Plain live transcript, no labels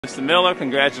Mr. Miller,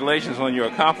 congratulations on your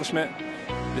accomplishment.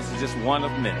 This is just one of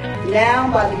many.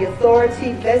 Now, by the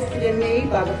authority vested in me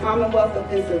by the Commonwealth of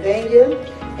Pennsylvania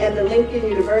and the Lincoln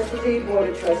University Board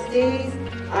of Trustees,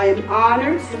 I am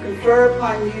honored to confer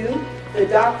upon you the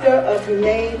Doctor of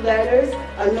Humane Letters,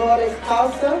 honoris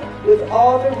causa, with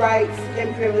all the rights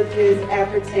and privileges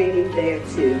appertaining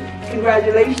thereto.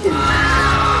 Congratulations.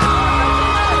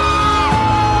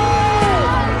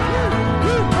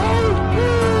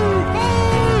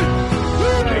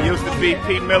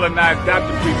 P. Miller, now it's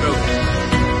Dr. P. Miller.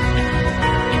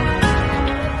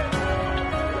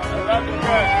 I love you,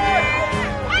 man.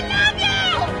 I love you!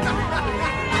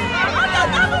 I'm your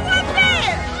number one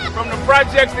fan! From the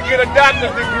projects to get a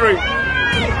doctor's degree.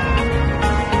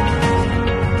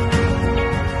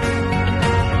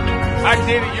 I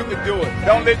did it, you can do it.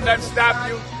 Don't let nothing stop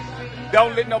you.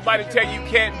 Don't let nobody tell you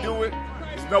can't do it.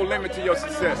 There's no limit to your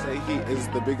success. He is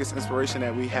the biggest inspiration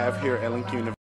that we have here at Lincoln University.